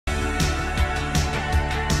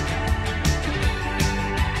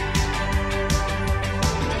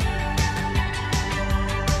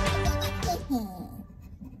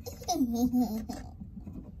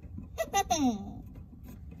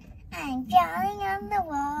I'm drawing on the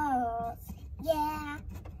walls. Yeah.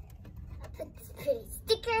 Put this pretty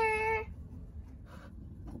sticker.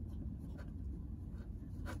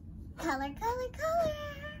 Color, color, color.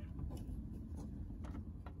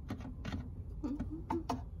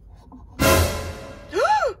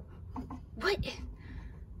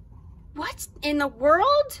 What in the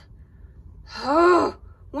world? Oh,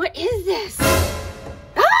 what is this?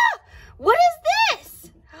 Ah! What is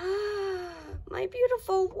this? My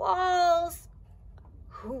beautiful walls.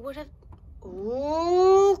 Who would have?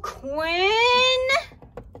 Oh, Quinn.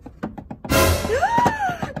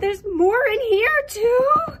 There's more in here too.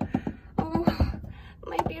 Oh,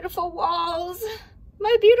 my beautiful walls.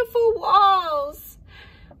 My beautiful walls.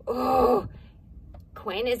 Oh,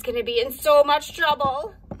 Quinn is gonna be in so much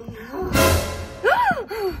trouble.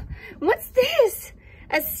 What's this?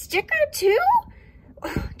 A sticker too?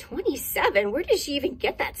 27, where did she even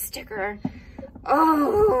get that sticker?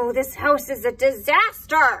 Oh, this house is a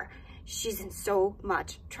disaster. She's in so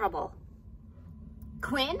much trouble.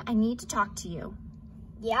 Quinn, I need to talk to you.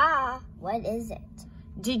 Yeah, what is it?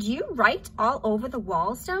 Did you write all over the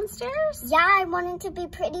walls downstairs? Yeah, I want it to be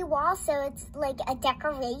pretty walls, so it's like a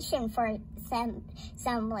decoration for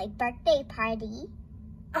some like birthday party.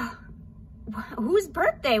 Whose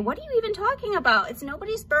birthday? What are you even talking about? It's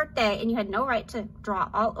nobody's birthday, and you had no right to draw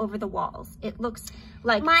all over the walls. It looks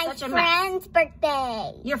like such a mess. My friend's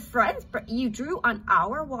birthday. Your friend's you drew on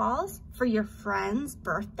our walls for your friend's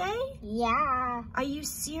birthday? Yeah. Are you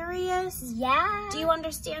serious? Yeah. Do you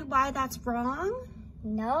understand why that's wrong?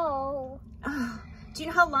 No. Do you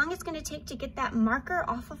know how long it's going to take to get that marker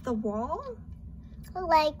off of the wall?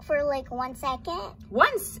 Like for like 1 second?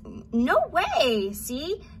 No way.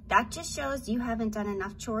 See? That just shows you haven't done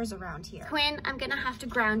enough chores around here. Quinn, I'm going to have to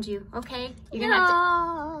ground you, okay? You're going to have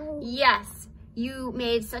to... Yes. You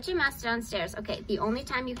made such a mess downstairs. Okay, the only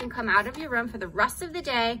time you can come out of your room for the rest of the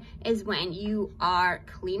day is when you are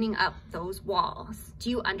cleaning up those walls. Do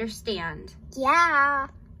you understand? Yeah.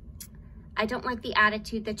 I don't like the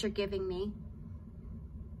attitude that you're giving me.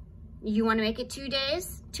 You want to make it 2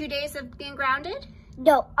 days? 2 days of being grounded?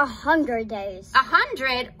 No, 100 days.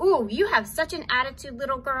 100? Ooh, you have such an attitude,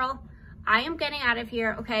 little girl. I am getting out of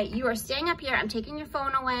here, okay? You are staying up here. I'm taking your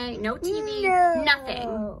phone away. No TV,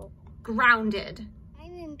 nothing. Grounded.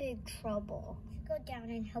 I'm in big trouble. Go down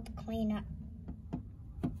and help clean up.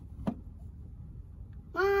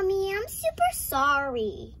 Mommy, I'm super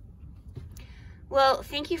sorry. Well,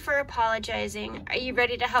 thank you for apologizing. Are you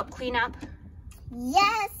ready to help clean up?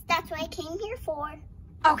 Yes, that's what I came here for.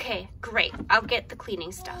 Okay, great. I'll get the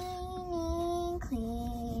cleaning stuff.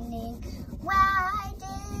 Cleaning. Why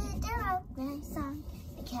did I wrote my song?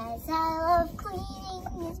 Because I love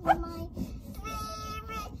cleaning. It's my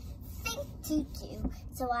favorite thing to do.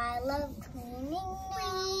 So I love cleaning.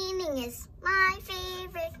 Cleaning is my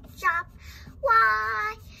favorite job.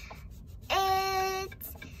 Why?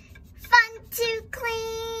 It's fun to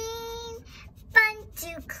clean. Fun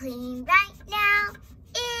to clean right now.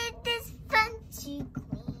 It is fun to clean.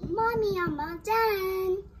 Mommy, I'm all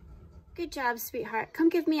done. Good job, sweetheart. Come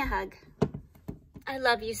give me a hug. I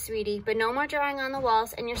love you, sweetie, but no more drawing on the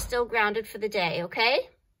walls, and you're still grounded for the day, okay?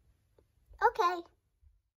 Okay.